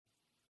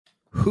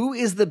Who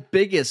is the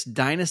biggest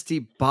dynasty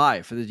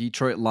buy for the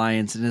Detroit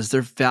Lions, and is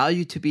there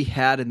value to be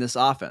had in this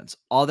offense?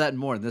 All that and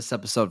more in this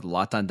episode of the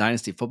Locked On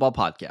Dynasty Football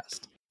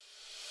Podcast.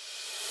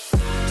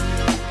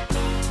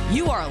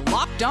 You are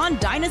Locked On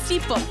Dynasty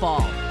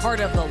Football, part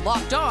of the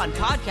Locked On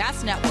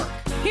Podcast Network.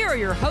 Here are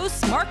your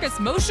hosts, Marcus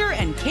Mosher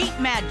and Kate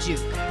Magdziuk.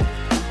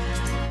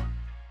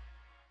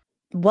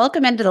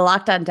 Welcome into the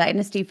Locked On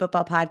Dynasty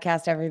Football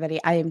Podcast,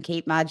 everybody. I am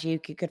Kate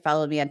Magdziuk. You could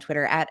follow me on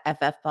Twitter at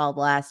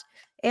FFBallBlast.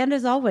 And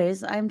as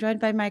always, I'm joined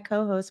by my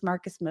co-host,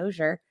 Marcus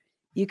Mosher.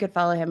 You could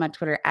follow him on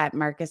Twitter at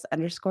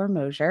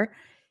Marcus_Mosher.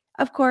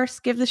 Of course,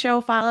 give the show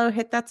a follow,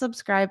 hit that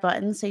subscribe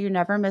button so you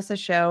never miss a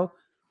show.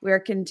 We're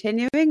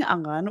continuing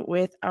on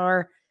with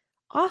our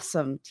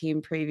awesome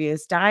team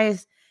previews,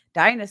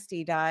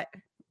 dynasty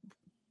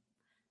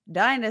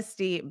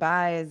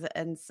buys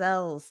and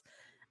sells,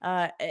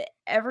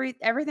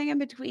 everything in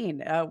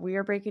between. We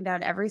are breaking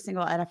down every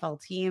single NFL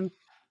team,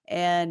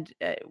 and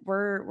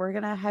we're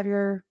gonna have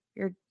your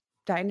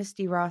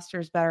dynasty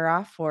rosters better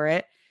off for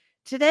it.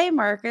 Today,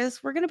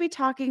 Marcus, we're gonna be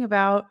talking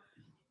about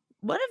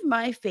one of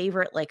my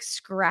favorite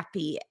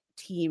scrappy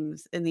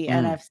teams in the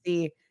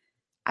NFC.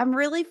 I'm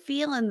really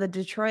feeling the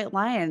Detroit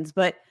Lions,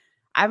 but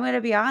I'm going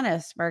to be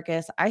honest,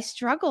 Marcus, I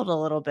struggled a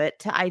little bit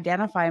to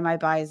identify my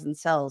buys and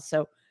sells.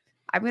 So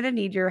I'm going to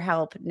need your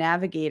help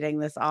navigating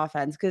this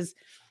offense, because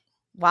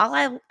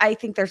while I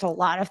think there's a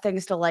lot of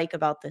things to like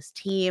about this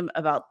team,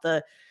 about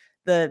the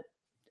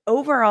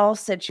overall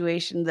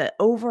situation, the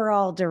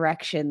overall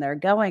direction they're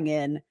going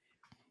in,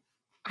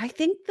 I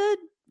think that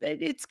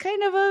it's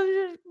kind of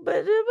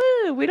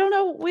we don't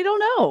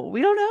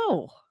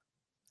know.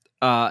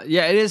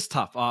 Yeah, it is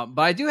tough.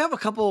 But I do have a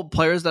couple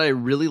players that I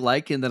really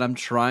like and that I'm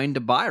trying to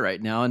buy right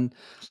now. And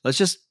let's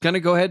just kind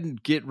of go ahead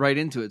and get right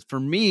into it. For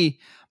me,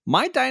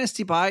 my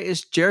dynasty buy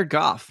is Jared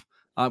Goff.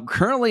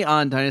 Currently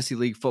on Dynasty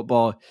League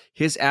Football,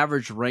 his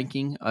average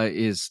ranking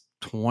is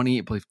 20,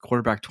 I believe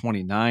quarterback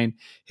 29.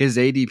 His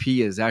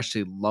ADP is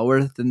actually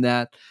lower than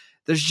that.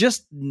 There's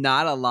just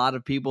not a lot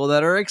of people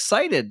that are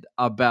excited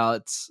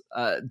about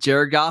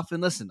Jared Goff.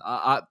 And listen,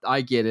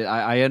 I get it.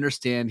 I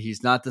understand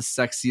he's not the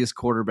sexiest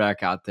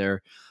quarterback out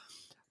there,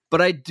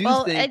 but I do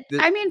think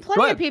that,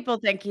 plenty of people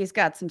think he's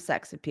got some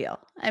sex appeal.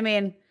 I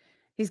mean,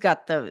 he's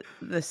got the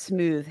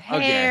smooth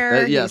hair.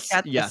 Okay. Yes, he's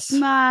got the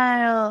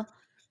smile.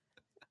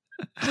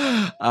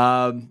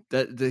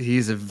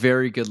 He's a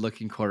very good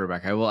looking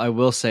quarterback. I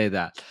will say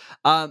that.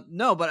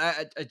 No, but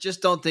I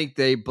just don't think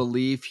they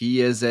believe he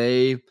is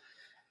a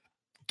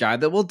guy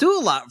that will do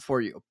a lot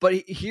for you. But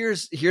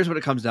here's what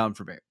it comes down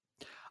for me.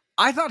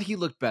 I thought he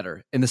looked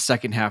better in the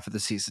second half of the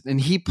season, and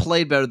he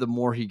played better the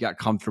more he got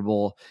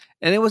comfortable.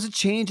 And it was a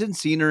change in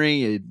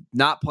scenery,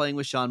 not playing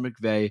with Sean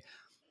McVay.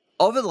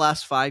 Over the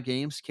last 5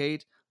 games,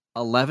 Kate,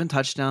 11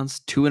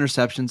 touchdowns, 2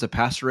 interceptions, a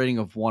passer rating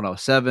of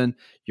 107,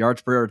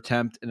 yards per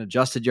attempt, and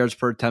adjusted yards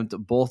per attempt,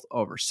 both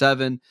over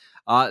 7.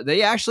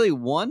 They actually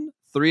won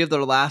 3 of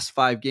their last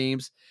 5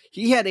 games.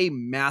 He had a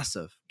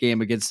massive game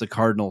against the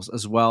Cardinals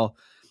as well.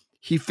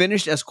 He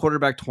finished as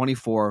quarterback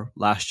 24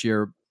 last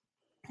year,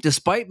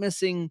 despite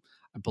missing,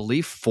 I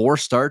believe, 4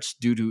 starts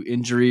due to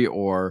injury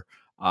or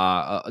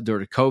due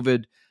to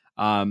COVID.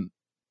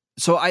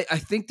 So I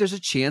think there's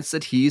a chance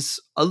that he's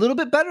a little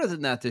bit better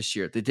than that this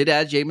year. They did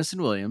add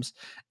Jameson Williams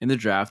in the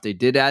draft. They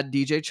did add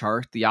DJ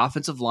Chark. The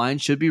offensive line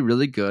should be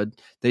really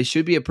good. They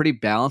should be a pretty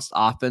balanced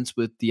offense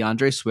with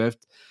DeAndre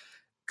Swift.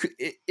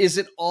 Is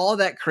it all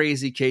that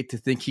crazy, Kate, to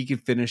think he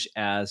could finish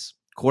as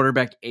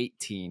quarterback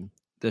 18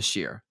 this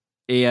year?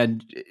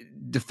 And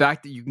the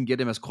fact that you can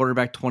get him as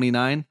quarterback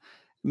 29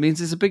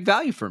 means it's a big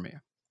value for me.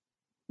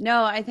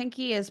 No, I think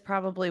he is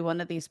probably one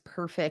of these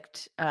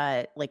perfect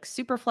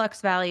super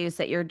flex values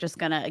that you're just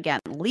going to, again,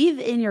 leave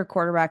in your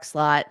quarterback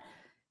slot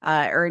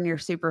or in your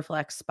super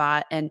flex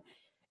spot. And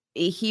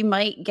he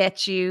might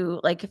get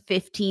you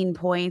 15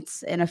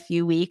 points in a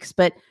few weeks,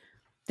 but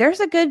there's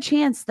a good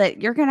chance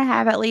that you're going to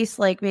have at least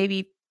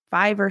maybe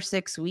 5 or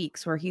 6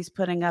 weeks where he's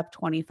putting up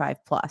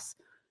 25 plus.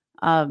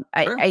 Sure.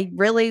 I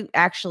really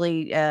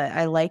actually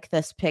I like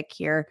this pick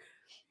here,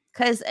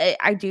 because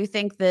I do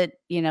think that,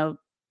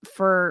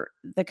 for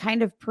the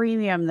kind of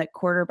premium that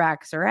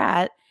quarterbacks are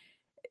at,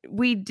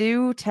 we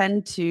do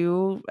tend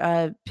to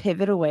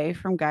pivot away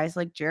from guys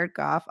like Jared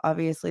Goff.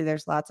 Obviously,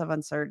 there's lots of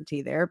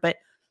uncertainty there, but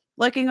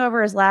looking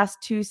over his last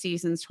 2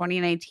 seasons,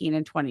 2019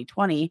 and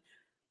 2020,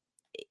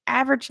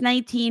 average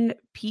 19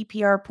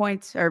 PPR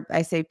points, or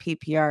I say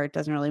PPR, it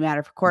doesn't really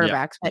matter for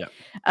quarterbacks, but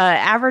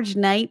average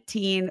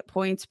 19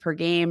 points per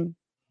game,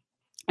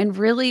 and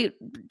really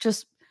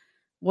just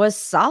was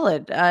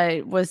solid.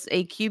 Was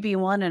a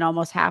QB1 in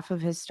almost half of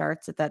his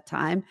starts at that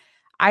time.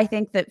 I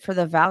think that for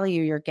the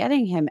value you're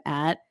getting him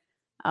at,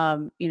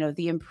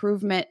 the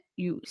improvement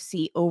you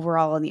see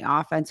overall in the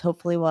offense,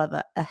 hopefully we'll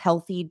have a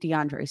healthy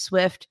DeAndre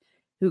Swift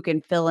who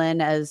can fill in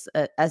as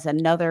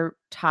another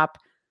top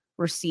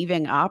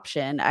receiving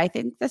option. I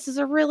think this is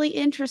a really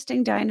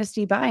interesting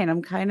dynasty buy, and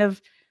I'm kind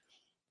of,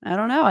 I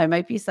don't know, I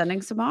might be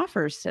sending some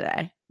offers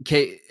today.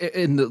 Okay,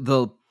 in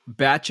the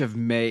batch of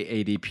May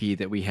ADP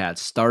that we had,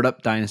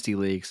 startup dynasty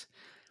leagues,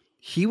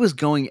 he was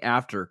going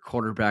after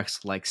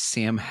quarterbacks like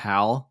Sam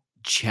Howell,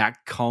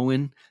 Jack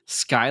Cohen,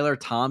 Skylar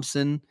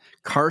Thompson,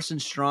 Carson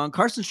Strong.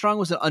 Carson Strong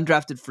was an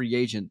undrafted free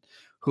agent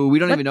who we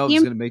don't even know if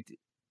he's going to make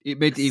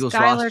the Eagles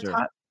roster.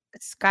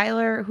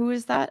 Skylar, who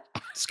is that?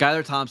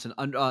 Skylar Thompson,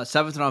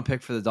 7th round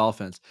pick for the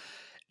Dolphins.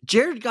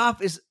 Jared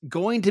Goff is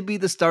going to be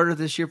the starter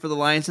this year for the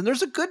Lions, and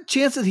there's a good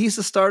chance that he's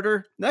the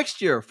starter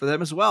next year for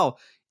them as well.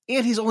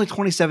 And he's only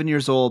 27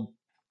 years old.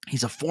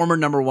 He's a former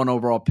number 1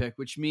 overall pick,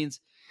 which means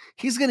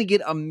he's going to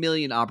get a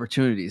million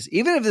opportunities.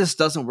 Even if this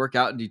doesn't work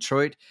out in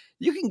Detroit,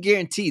 you can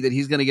guarantee that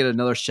he's going to get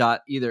another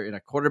shot either in a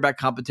quarterback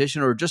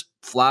competition or just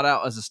flat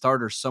out as a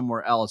starter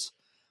somewhere else.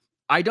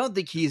 I don't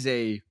think he's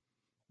a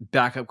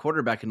backup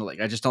quarterback in the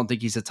league. I just don't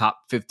think he's a top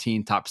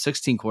 15, top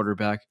 16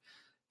 quarterback.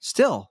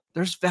 Still,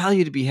 there's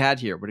value to be had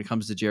here when it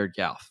comes to Jared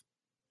Goff.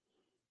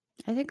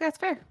 I think that's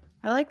fair.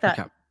 I like that.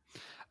 Okay.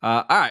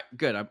 All right,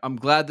 good. I'm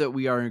glad that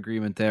we are in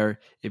agreement there.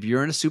 If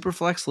you're in a super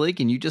flex league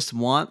and you just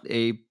want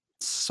a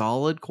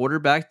solid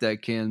quarterback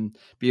that can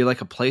be like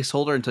a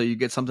placeholder until you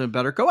get something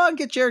better, go out and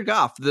get Jared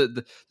Goff.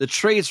 The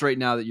trades right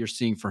now that you're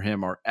seeing for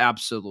him are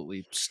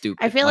absolutely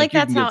stupid. I feel like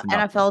that's how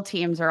NFL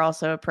teams are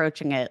also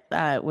approaching it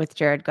with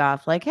Jared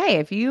Goff. Like, hey,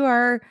 if you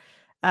are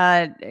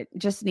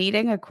just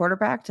needing a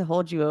quarterback to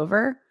hold you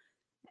over,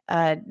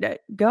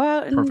 go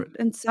out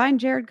and sign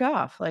Jared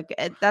Goff. Like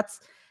that's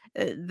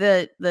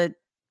the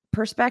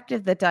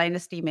perspective that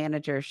dynasty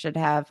managers should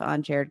have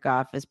on Jared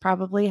Goff is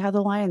probably how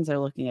the Lions are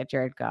looking at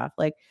Jared Goff.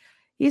 Like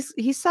he's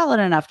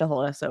solid enough to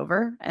hold us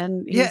over,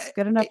 and he's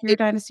good enough for your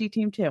dynasty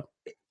team too.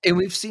 And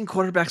we've seen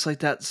quarterbacks like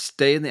that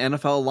stay in the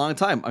NFL a long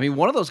time. I mean,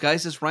 one of those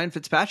guys is Ryan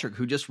Fitzpatrick,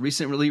 who just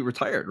recently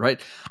retired,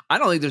 right? I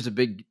don't think there's a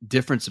big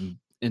difference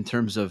in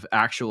terms of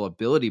actual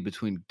ability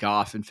between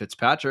Goff and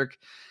Fitzpatrick.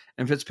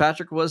 And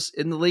Fitzpatrick was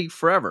in the league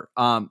forever.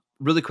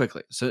 Really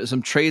quickly, so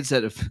some trades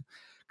that have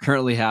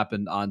currently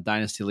happened on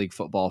Dynasty League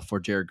football for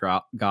Jared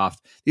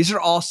Goff. These are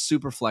all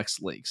super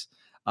flex leagues.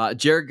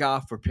 Jared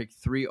Goff for pick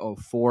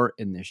 304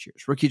 in this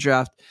year's rookie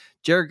draft.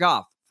 Jared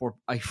Goff for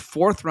a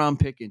 4th round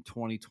pick in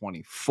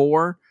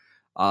 2024,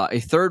 a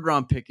 3rd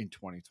round pick in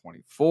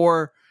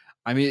 2024.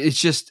 I mean,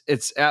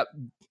 it's at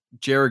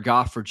Jared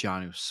Goff for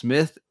Jonnu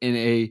Smith in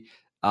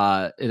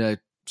a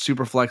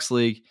super flex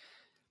league.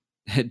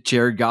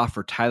 Jared Goff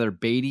for Tyler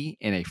Beatty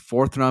in a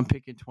 4th round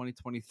pick in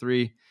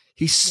 2023.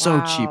 He's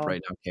so cheap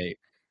right now, Kate.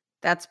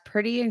 That's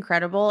pretty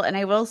incredible. And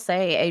I will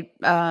say,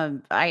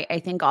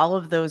 I think all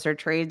of those are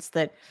trades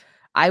that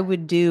I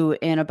would do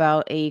in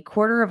about a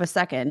quarter of a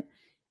second.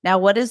 Now,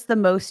 what is the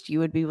most you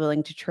would be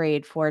willing to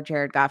trade for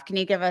Jared Goff? Can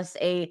you give us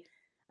a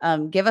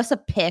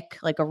pick,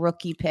 like a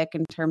rookie pick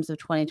in terms of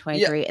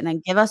 2023, and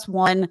then give us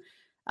one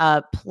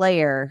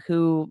player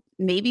who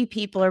maybe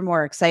people are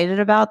more excited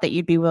about that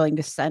you'd be willing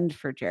to send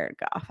for Jared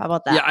Goff? How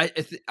about that?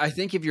 Yeah, I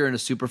think if you're in a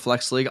super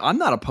flex league, I'm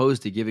not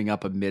opposed to giving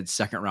up a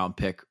mid-second round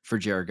pick for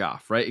Jared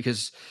Goff, right?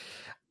 Because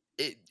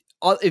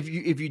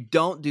if you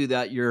don't do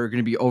that, you're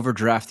going to be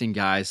overdrafting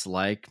guys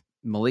like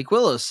Malik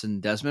Willis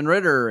and Desmond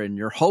Ridder, and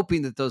you're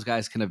hoping that those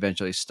guys can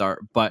eventually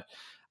start. But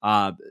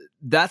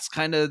that's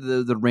kind of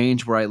the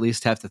range where I at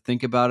least have to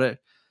think about it.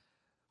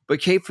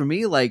 But Kate, for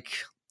me, like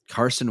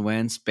Carson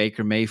Wentz,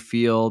 Baker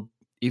Mayfield,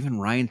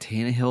 even Ryan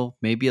Tannehill,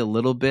 maybe a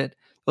little bit.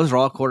 Those are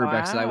all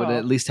quarterbacks that I would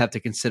at least have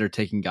to consider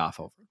taking Goff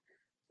over.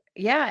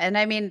 Yeah, and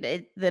I mean,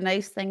 the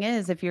nice thing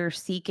is if you're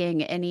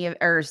seeking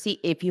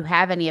if you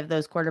have any of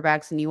those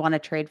quarterbacks and you want to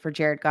trade for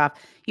Jared Goff,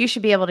 you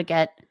should be able to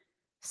get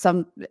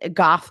some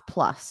Goff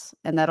plus,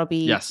 and that'll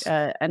be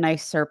a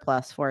nice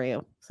surplus for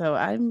you. So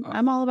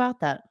I'm all about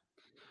that.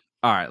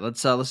 All right,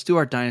 let's do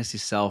our dynasty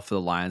sell for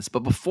the Lions.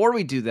 But before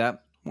we do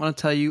that, I want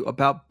to tell you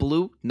about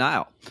Blue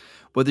Nile.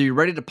 Whether you're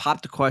ready to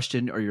pop the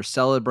question or you're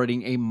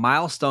celebrating a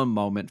milestone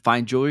moment,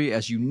 find jewelry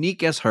as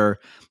unique as her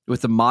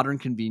with the modern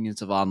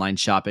convenience of online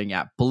shopping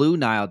at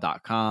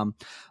BlueNile.com.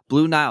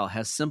 Blue Nile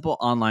has simple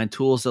online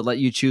tools that let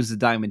you choose the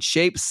diamond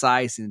shape,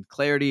 size, and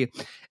clarity,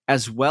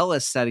 as well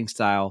as setting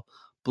style.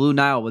 Blue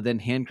Nile will then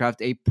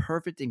handcraft a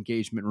perfect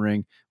engagement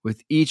ring,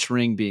 with each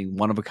ring being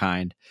one of a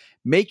kind.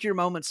 Make your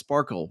moment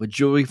sparkle with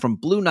jewelry from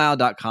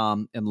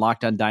BlueNile.com, and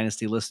Locked On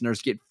Dynasty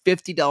listeners get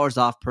 $50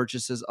 off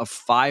purchases of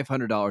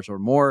 $500 or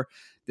more.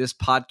 This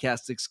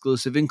podcast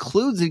exclusive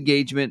includes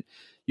engagement.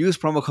 Use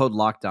promo code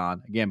Locked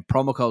On. Again,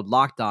 promo code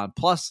Locked On.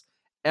 Plus,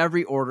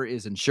 every order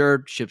is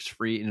insured, ships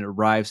free, and it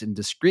arrives in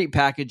discreet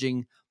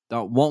packaging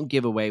that won't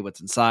give away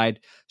what's inside.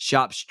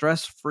 Shop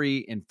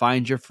stress-free and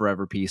find your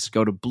forever piece.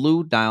 Go to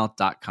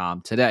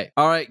BlueNile.com today.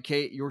 All right,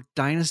 Kate, your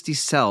dynasty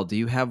sell. Do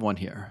you have one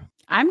here?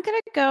 I'm going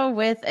to go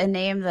with a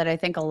name that I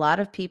think a lot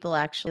of people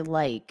actually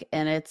like,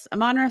 and it's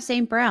Amon-Ra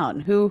St.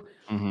 Brown, who,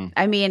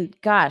 I mean,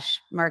 gosh,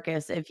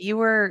 Marcus, if you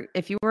were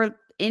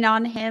in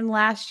on him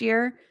last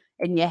year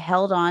and you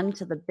held on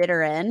to the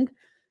bitter end,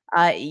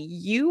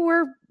 you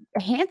were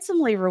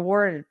handsomely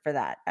rewarded for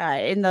that.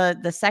 In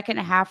the second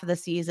half of the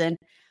season,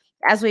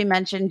 as we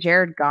mentioned,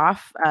 Jared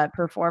Goff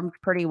performed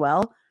pretty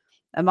well.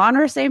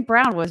 Amon-Ra St.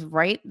 Brown was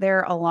right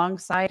there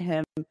alongside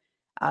him.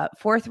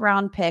 4th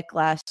round pick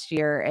last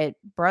year, a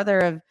brother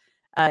of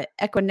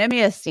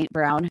Equanimeous St.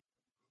 Brown,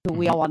 who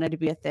we all wanted to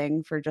be a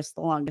thing for just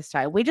the longest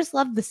time. We just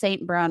loved the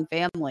St. Brown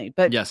family.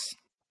 But yes,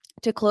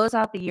 to close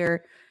out the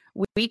year,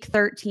 week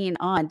 13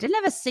 on, didn't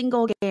have a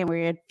single game where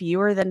he had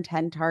fewer than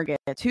 10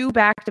 targets, 2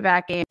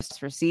 back-to-back games,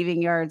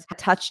 receiving yards, a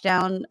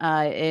touchdown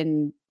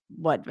in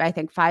what I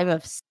think 5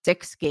 of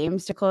 6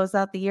 games to close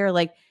out the year.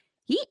 Like,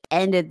 he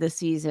ended the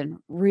season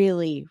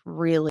really,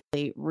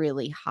 really,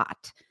 really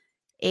hot.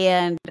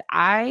 And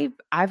I've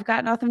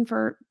got nothing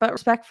but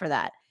respect for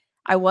that.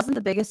 I wasn't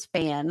the biggest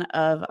fan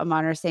of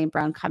Amon-Ra St.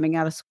 Brown coming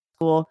out of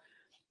school.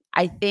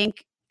 I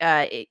think,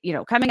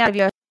 coming out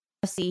of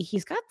USC,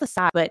 he's got the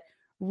size, but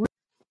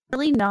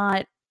really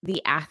not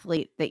the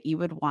athlete that you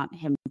would want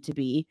him to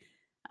be.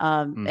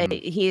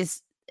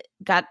 He's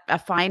got a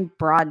fine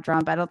broad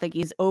jump. I don't think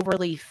he's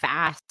overly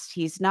fast.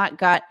 He's not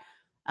got,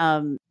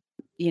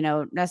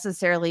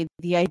 necessarily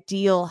the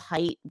ideal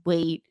height,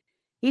 weight.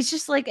 He's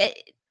just like,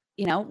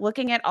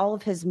 looking at all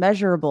of his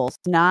measurables,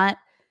 not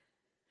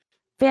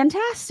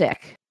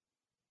fantastic.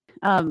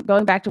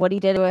 Going back to what he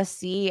did at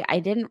USC, I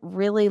didn't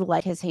really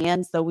like his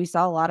hands, though we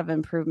saw a lot of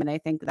improvement. I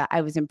think that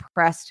I was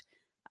impressed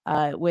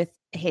with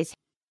his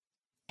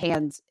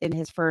hands in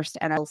his first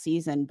NFL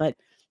season. But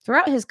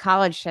throughout his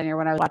college tenure,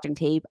 when I was watching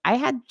tape, I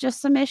had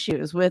just some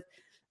issues with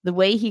the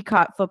way he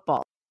caught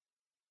footballs.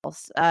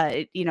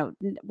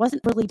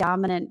 Wasn't really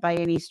dominant by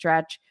any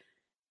stretch.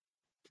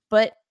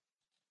 But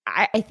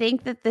I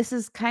think that this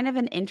is kind of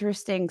an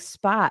interesting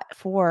spot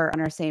for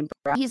Amon-Ra St.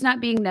 Brown. He's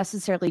not being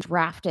necessarily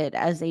drafted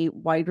as a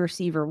wide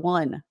receiver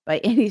 1 by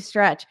any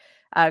stretch.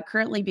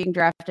 Currently being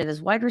drafted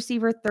as wide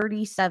receiver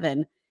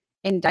 37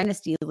 in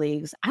dynasty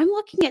leagues. I'm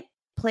looking at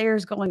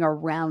players going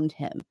around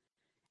him,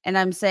 and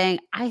I'm saying,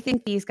 I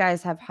think these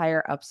guys have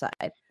higher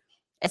upside.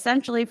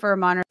 Essentially, for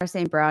Amon-Ra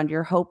St. Brown,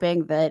 you're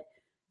hoping that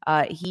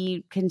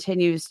he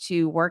continues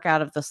to work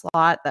out of the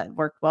slot. That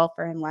worked well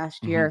for him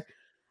last year.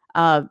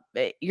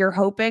 You're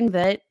hoping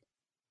that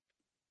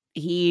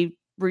he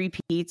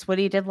repeats what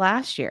he did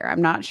last year.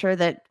 I'm not sure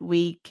that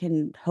we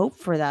can hope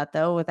for that,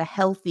 though, with a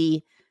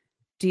healthy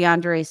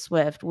DeAndre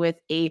Swift, with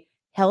a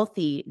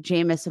healthy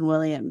Jameson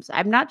Williams.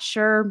 I'm not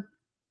sure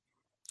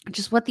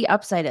just what the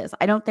upside is.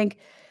 I don't think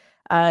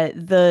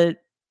the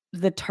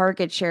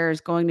target share is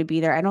going to be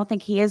there. I don't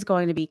think he is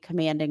going to be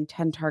commanding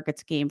 10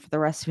 targets a game for the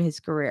rest of his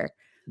career.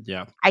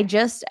 Yeah.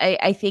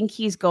 I think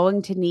he's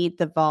going to need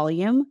the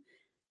volume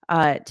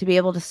to be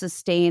able to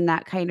sustain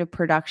that kind of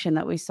production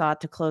that we saw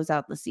to close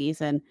out the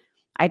season.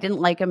 I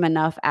didn't like him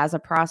enough as a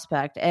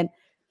prospect. And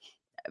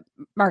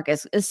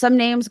Marcus, some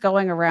names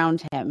going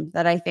around him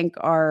that I think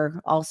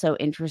are also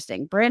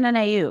interesting. Brandon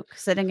Ayuk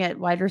sitting at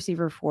wide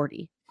receiver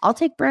 40. I'll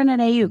take Brandon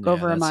Ayuk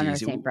over Amon-Ra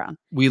St. Brown.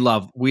 We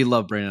love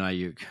Brandon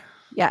Ayuk.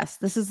 Yes,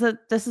 this is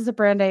a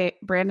Brandon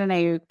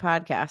Ayuk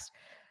podcast.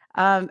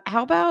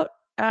 How about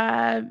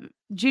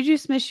Juju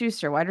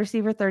Smith-Schuster, wide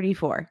receiver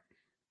 34?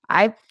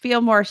 I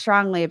feel more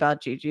strongly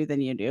about Juju than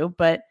you do,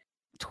 but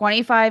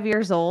 25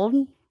 years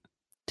old,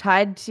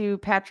 tied to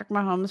Patrick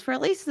Mahomes for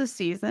at least this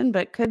season,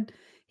 but could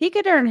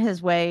earn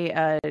his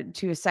way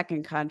to a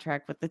second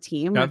contract with the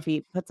team if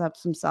he puts up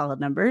some solid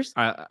numbers.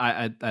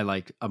 I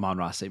like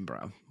Amon-Ra St.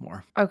 Brown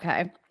more.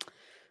 Okay.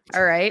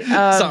 All right.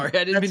 Sorry,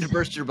 I didn't mean to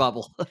burst your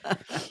bubble.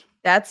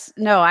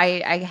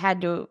 I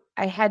had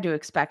to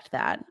expect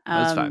that.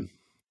 That's fine.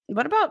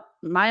 What about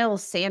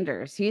Miles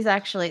Sanders? He's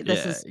actually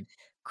is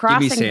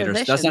crossing give me Sanders.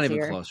 positions. That's not even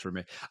here. close for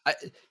me.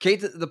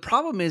 Kate, the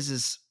problem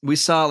is we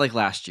saw like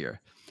last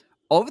year,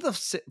 over the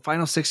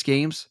final 6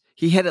 games,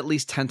 he had at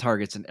least 10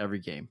 targets in every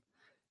game.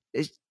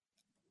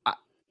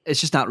 It's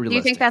just not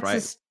realistic.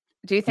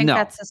 Do you think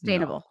that's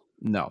sustainable?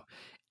 No.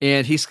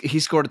 And he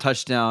scored a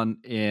touchdown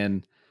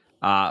in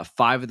 5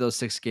 of those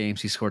 6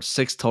 games. He scored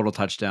 6 total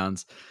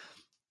touchdowns.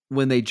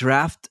 When they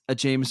draft a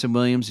Jameson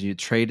Williams and you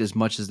trade as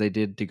much as they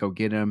did to go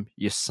get him,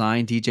 you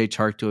sign DJ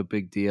Chark to a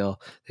big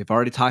deal. They've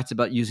already talked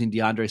about using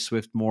DeAndre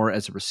Swift more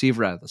as a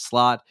receiver out of the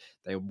slot.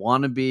 They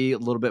want to be a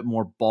little bit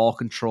more ball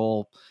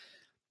control.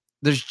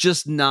 There's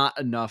just not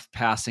enough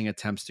passing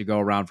attempts to go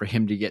around for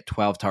him to get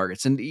 12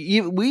 targets. And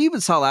we even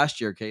saw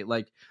last year, Kate,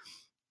 like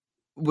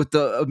with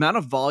the amount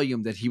of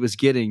volume that he was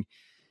getting,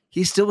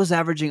 he still was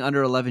averaging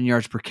under 11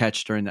 yards per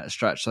catch during that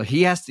stretch. So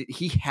he has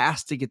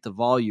to get the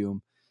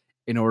volume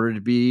in order to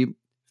be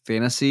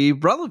fantasy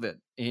relevant.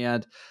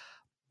 And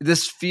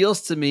this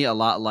feels to me a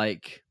lot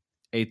like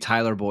a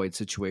Tyler Boyd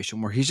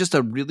situation where he's just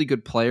a really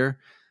good player,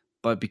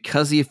 but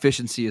because the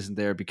efficiency isn't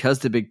there, because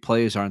the big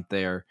plays aren't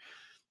there,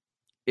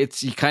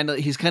 he's kind of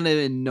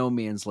in no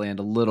man's land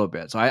a little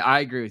bit. So I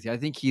agree with you. I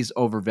think he's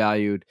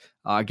overvalued.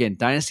 Again,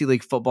 Dynasty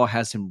League football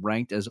has him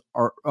ranked as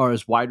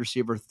wide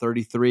receiver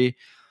 33.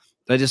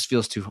 That just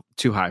feels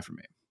too high for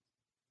me.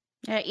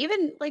 Yeah,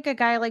 even like a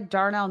guy like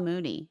Darnell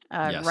Mooney,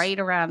 right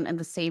around in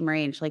the same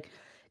range. Like,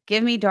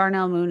 give me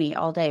Darnell Mooney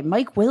all day.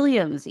 Mike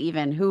Williams,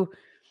 even, who,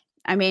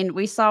 I mean,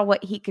 we saw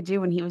what he could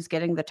do when he was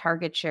getting the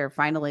target share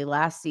finally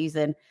last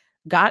season,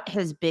 got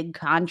his big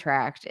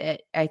contract.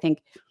 I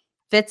think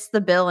fits the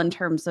bill in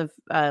terms of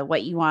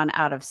what you want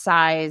out of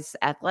size,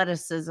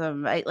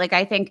 athleticism.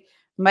 I think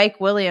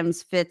Mike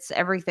Williams fits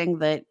everything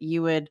that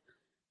you would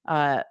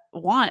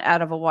want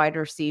out of a wide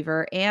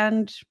receiver.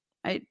 And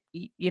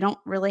you don't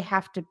really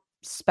have to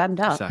spend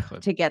up Exactly.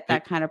 to get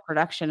that kind of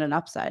production and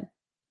upside.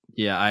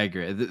 Yeah, I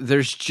agree.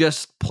 There's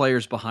just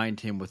players behind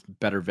him with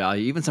better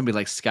value. Even somebody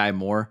like Sky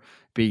Moore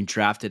being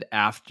drafted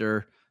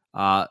after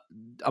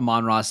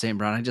Amon-Ra St.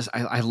 Brown.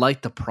 I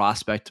like the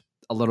prospect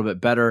a little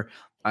bit better.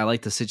 I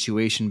like the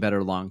situation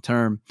better long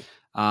term.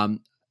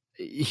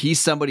 He's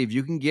somebody, if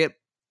you can get,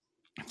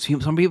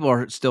 some people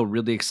are still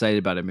really excited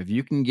about him. If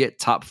you can get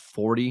top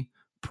 40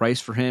 price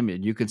for him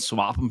and you can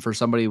swap him for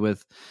somebody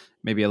with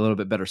maybe a little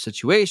bit better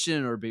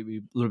situation or maybe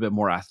a little bit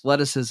more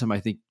athleticism, I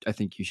think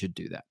you should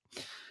do that.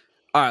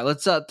 All right,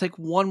 let's take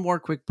one more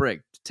quick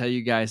break to tell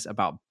you guys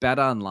about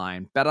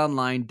BetOnline.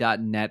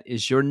 BetOnline.net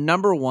is your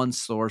number one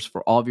source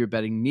for all of your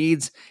betting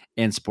needs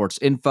and sports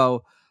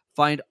info.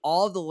 Find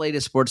all of the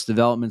latest sports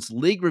developments,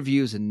 league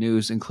reviews, and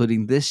news,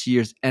 including this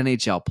year's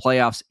NHL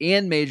playoffs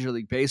and Major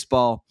League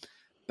Baseball.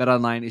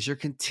 BetOnline is your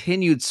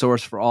continued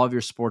source for all of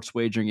your sports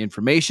wagering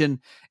information,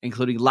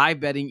 including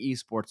live betting,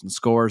 esports, and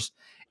scores.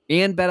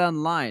 And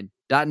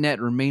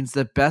BetOnline.net remains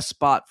the best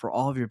spot for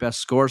all of your best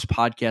scores,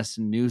 podcasts,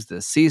 and news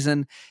this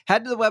season.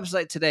 Head to the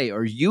website today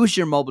or use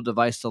your mobile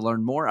device to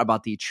learn more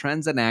about the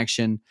trends in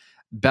action.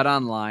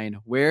 BetOnline,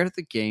 where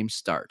the game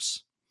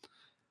starts.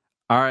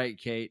 All right,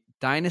 Kate,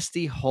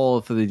 dynasty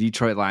hold for the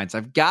Detroit Lions.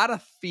 I've got a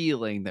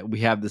feeling that we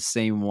have the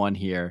same one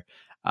here,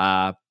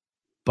 but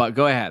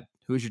go ahead.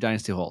 Who's your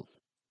dynasty hold?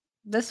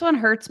 This one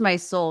hurts my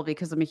soul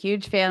because I'm a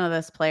huge fan of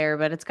this player,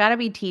 but it's got to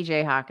be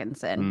TJ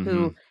Hawkinson,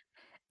 who,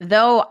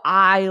 though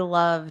I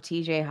love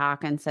TJ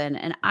Hawkinson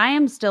and I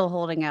am still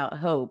holding out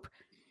hope,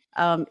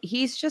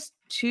 he's just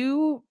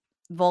too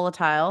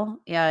volatile.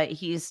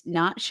 He's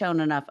not shown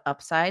enough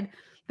upside,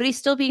 but he's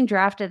still being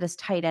drafted as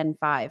tight end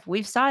 5.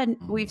 We've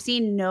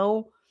seen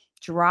no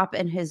drop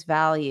in his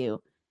value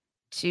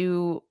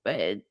to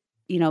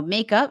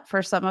make up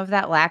for some of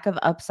that lack of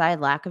upside,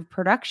 lack of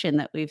production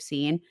that we've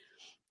seen.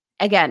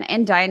 Again,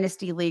 in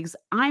dynasty leagues,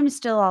 I'm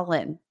still all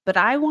in, but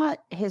I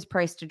want his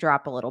price to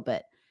drop a little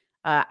bit.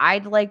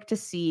 I'd like to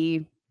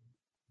see,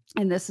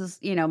 and this is,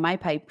 my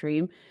pipe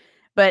dream,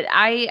 but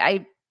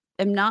I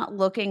am not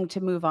looking to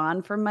move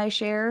on from my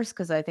shares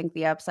because I think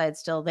the upside's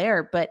still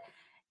there. But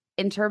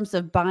in terms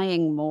of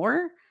buying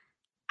more,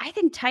 I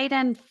think tight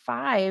end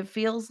 5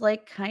 feels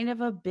like kind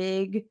of a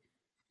big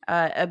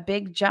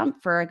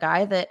jump for a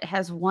guy that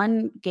has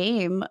one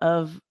game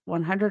of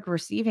 100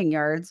 receiving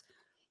yards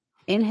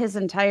in his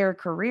entire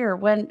career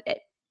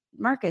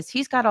Marcus,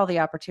 he's got all the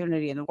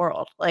opportunity in the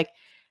world. Like,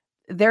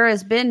 there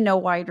has been no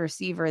wide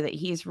receiver that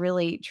he's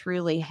really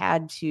truly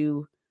had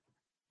to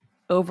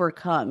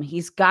overcome.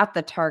 He's got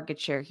the target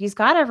share. He's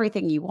got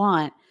everything you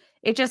want.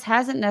 It just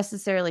hasn't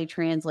necessarily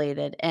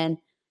translated. And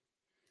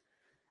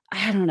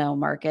I don't know,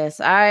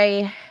 Marcus,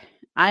 I'm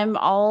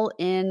all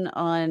in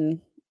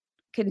on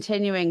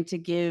continuing to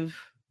give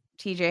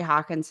TJ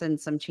Hawkinson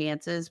some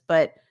chances,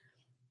 but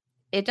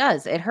it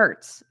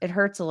hurts. It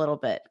hurts a little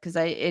bit because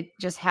it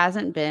just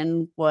hasn't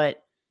been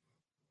what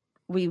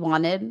we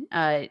wanted.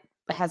 It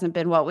hasn't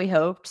been what we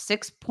hoped.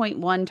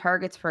 6.1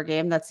 targets per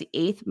game. That's the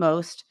 8th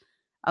most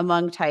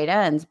among tight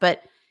ends,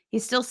 but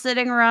he's still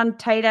sitting around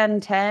tight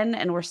end 10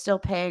 and we're still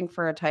paying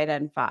for a tight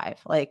end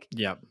 5. Like,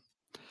 yeah.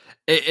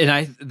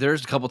 And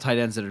there's a couple tight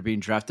ends that are being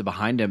drafted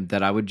behind him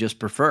that I would just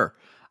prefer.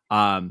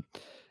 And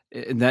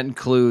that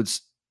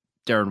includes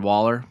Darren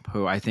Waller,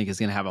 who I think is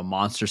going to have a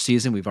monster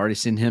season. We've already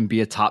seen him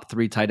be a top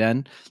 3 tight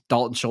end.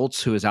 Dalton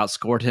Schultz, who has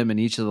outscored him in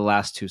each of the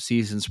last 2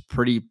 seasons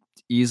pretty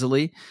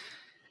easily.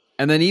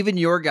 And then even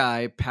your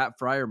guy, Pat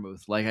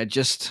Freiermuth. Like,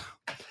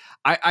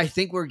 I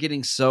think we're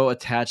getting so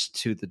attached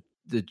to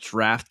the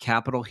draft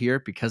capital here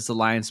because the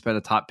Lions spent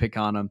a top pick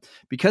on him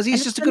because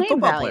he's just a good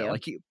football player.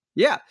 Like,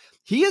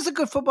 he is a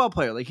good football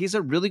player. Like, he's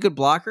a really good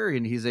blocker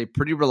and he's a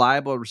pretty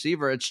reliable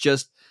receiver. It's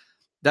just,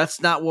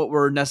 that's not what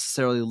we're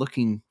necessarily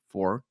looking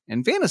for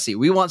in fantasy.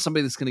 We want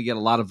somebody that's going to get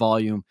a lot of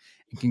volume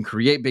and can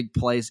create big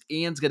plays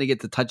and is going to get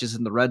the touches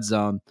in the red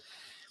zone.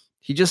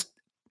 He just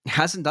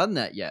hasn't done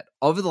that yet.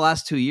 Over the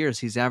last 2 years,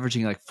 he's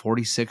averaging like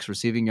 46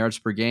 receiving yards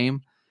per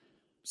game.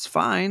 It's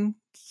fine.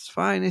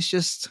 It's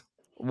just,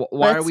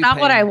 why are we not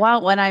paying? What I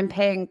want when I'm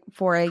paying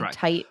for a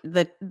Correct.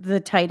 the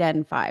tight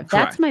end 5. Correct.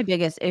 That's my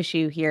biggest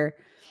issue here.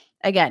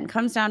 Again,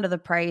 comes down to the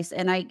price.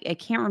 And I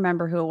can't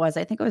remember who it was.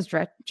 I think it was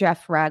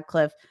Jeff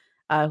Radcliffe,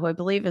 who I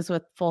believe is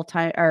with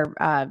full-time or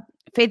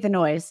Fade the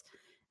Noise.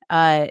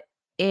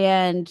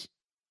 And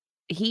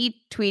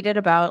he tweeted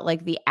about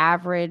like the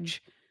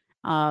average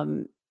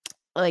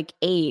like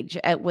age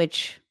at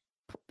which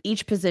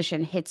each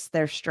position hits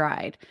their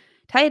stride.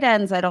 Tight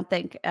ends, I don't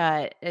think,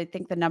 I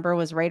think the number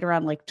was right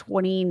around like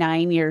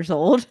 29 years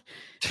old.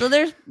 So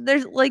there's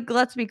like,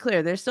 let's be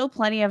clear, there's still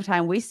plenty of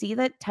time. We see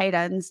that tight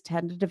ends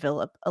tend to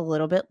develop a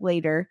little bit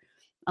later,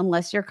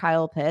 unless you're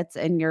Kyle Pitts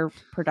and your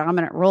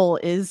predominant role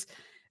is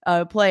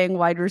playing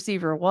wide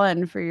receiver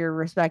 1 for your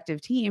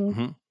respective team.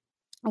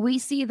 Mm-hmm. We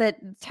see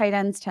that tight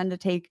ends tend to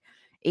take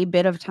a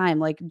bit of time.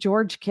 Like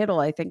George Kittle,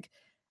 I think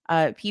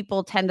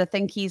people tend to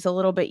think he's a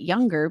little bit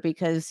younger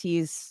because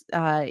he's,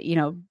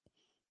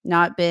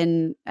 not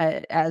been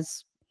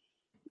as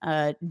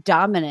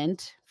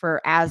dominant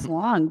for as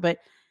long. But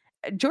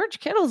George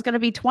Kittle is going to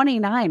be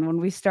 29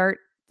 when we start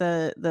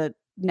the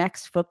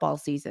next football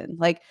season.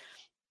 Like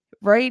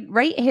right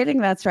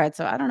hitting that stride.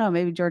 So I don't know,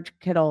 maybe George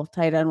Kittle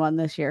tight end one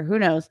this year. Who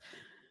knows?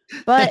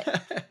 But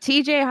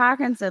TJ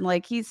Hawkinson,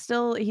 like he's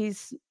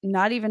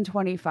not even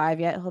 25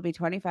 yet. He'll be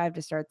 25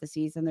 to start the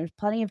season. There's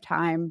plenty of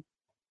time.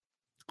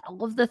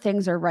 All of the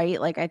things are right.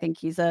 Like I think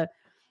he's got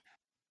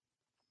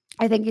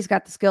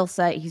the skill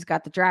set. He's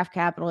got the draft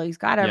capital. He's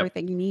got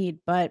everything you need,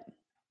 but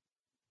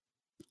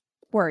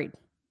worried.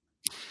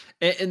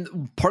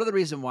 And part of the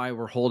reason why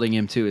we're holding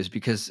him too is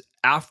because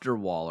after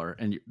Waller,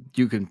 and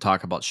you can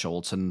talk about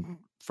Schultz and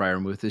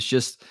Freiermuth, it's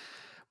just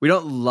we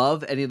don't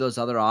love any of those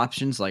other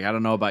options. Like I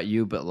don't know about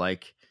you, but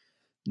like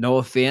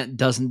Noah Fant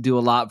doesn't do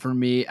a lot for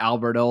me.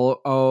 Albert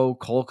O,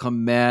 Cole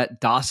Kmet,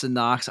 Dawson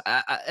Knox.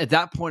 At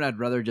that point, I'd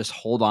rather just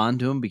hold on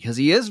to him because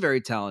he is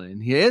very talented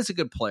and he is a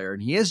good player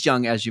and he is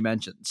young, as you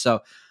mentioned.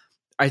 So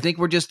I think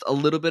we're just a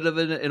little bit of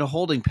in a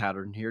holding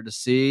pattern here to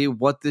see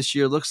what this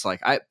year looks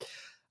like.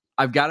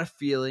 I've got a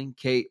feeling,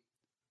 Kate,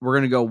 we're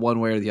going to go one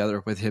way or the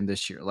other with him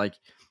this year. Like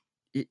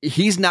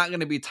he's not going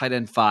to be tight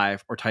end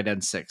 5 or tight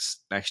end 6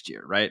 next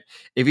year, right?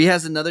 If he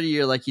has another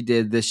year like he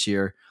did this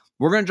year,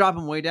 we're going to drop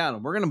him way down.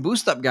 And we're going to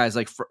boost up guys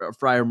like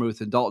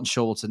Freiermuth and Dalton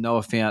Schultz and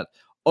Noah Fant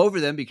over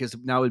them because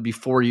now it would be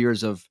 4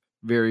 years of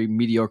very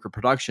mediocre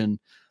production.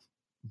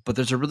 But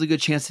there's a really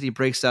good chance that he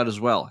breaks out as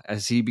well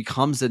as he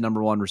becomes the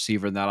number one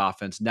receiver in that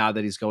offense now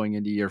that he's going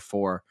into year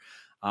 4.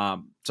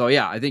 So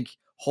yeah, I think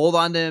hold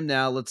on to him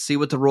now. Let's see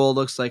what the role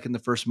looks like in the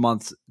first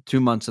 2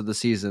 months of the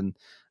season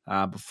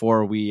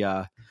before we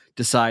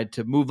decide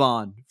to move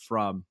on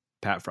from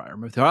Pat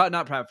Freiermuth.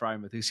 Not Pat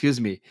Freiermuth,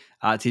 excuse me,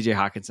 TJ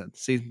Hawkinson.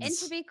 And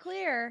to be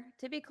clear,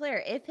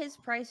 if his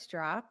price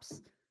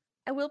drops,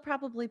 I will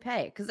probably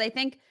pay because I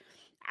think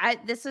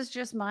this is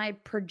just my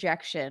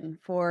projection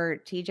for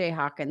TJ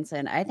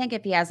Hawkinson. I think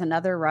if he has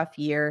another rough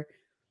year,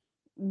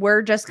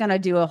 we're just going to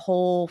do a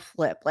whole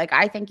flip. Like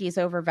I think he's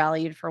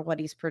overvalued for what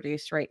he's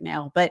produced right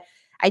now. But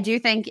I do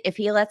think if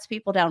he lets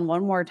people down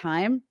one more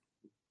time,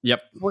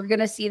 we're going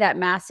to see that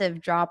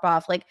massive drop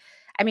off. Like,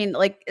 I mean,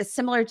 like it's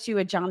similar to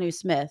a Jonnu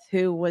Smith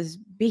who was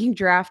being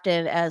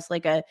drafted as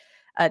like a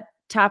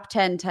top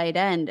 10 tight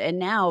end. And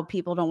now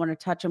people don't want to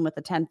touch him with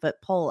a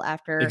 10-foot pole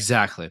after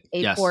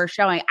a poor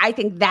showing. I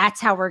think that's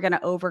how we're going to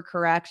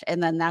overcorrect.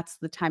 And then that's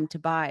the time to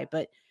buy.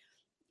 But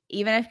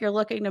even if you're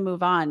looking to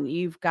move on,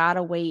 you've got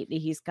to wait.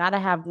 He's got to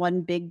have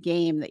one big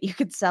game that you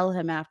could sell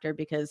him after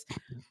because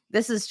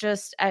this is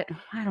just, I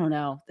don't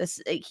know. It's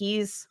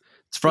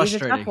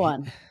frustrating. He's a tough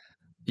one.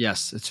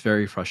 Yes, it's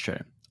very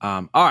frustrating.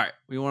 All right.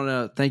 We want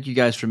to thank you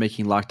guys for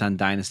making Locked On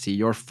Dynasty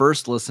your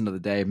first listen of the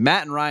day.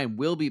 Matt and Ryan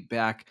will be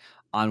back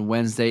on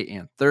Wednesday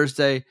and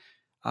Thursday.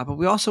 But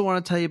we also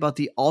want to tell you about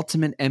the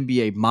Ultimate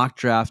NBA Mock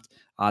Draft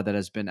that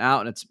has been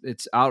out, and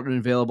it's out and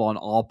available on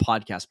all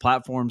podcast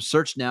platforms.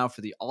 Search now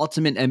for the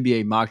Ultimate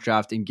NBA Mock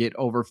Draft and get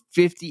over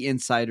 50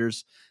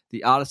 insiders,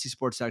 the Odyssey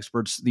Sports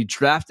experts, the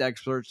draft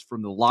experts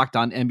from the Locked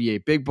On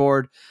NBA Big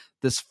Board.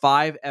 This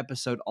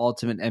 5-episode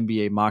Ultimate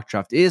NBA Mock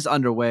Draft is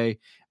underway.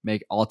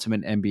 Make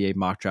Ultimate NBA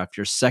Mock Draft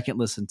your second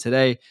listen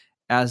today,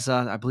 as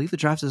I believe the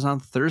draft is on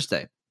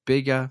Thursday.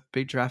 Big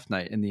draft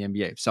night in the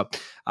NBA. So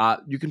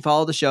you can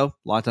follow the show,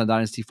 Locked On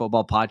Dynasty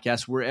Football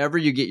Podcast, wherever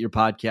you get your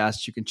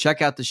podcasts. You can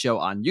check out the show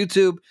on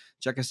YouTube.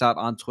 Check us out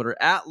on Twitter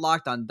at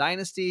Locked On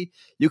Dynasty.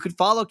 You can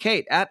follow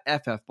Kate at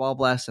FF Ball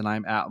Blast, and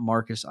I'm at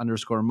Marcus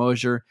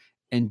 _Mosher.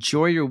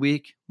 Enjoy your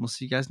week. We'll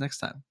see you guys next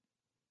time.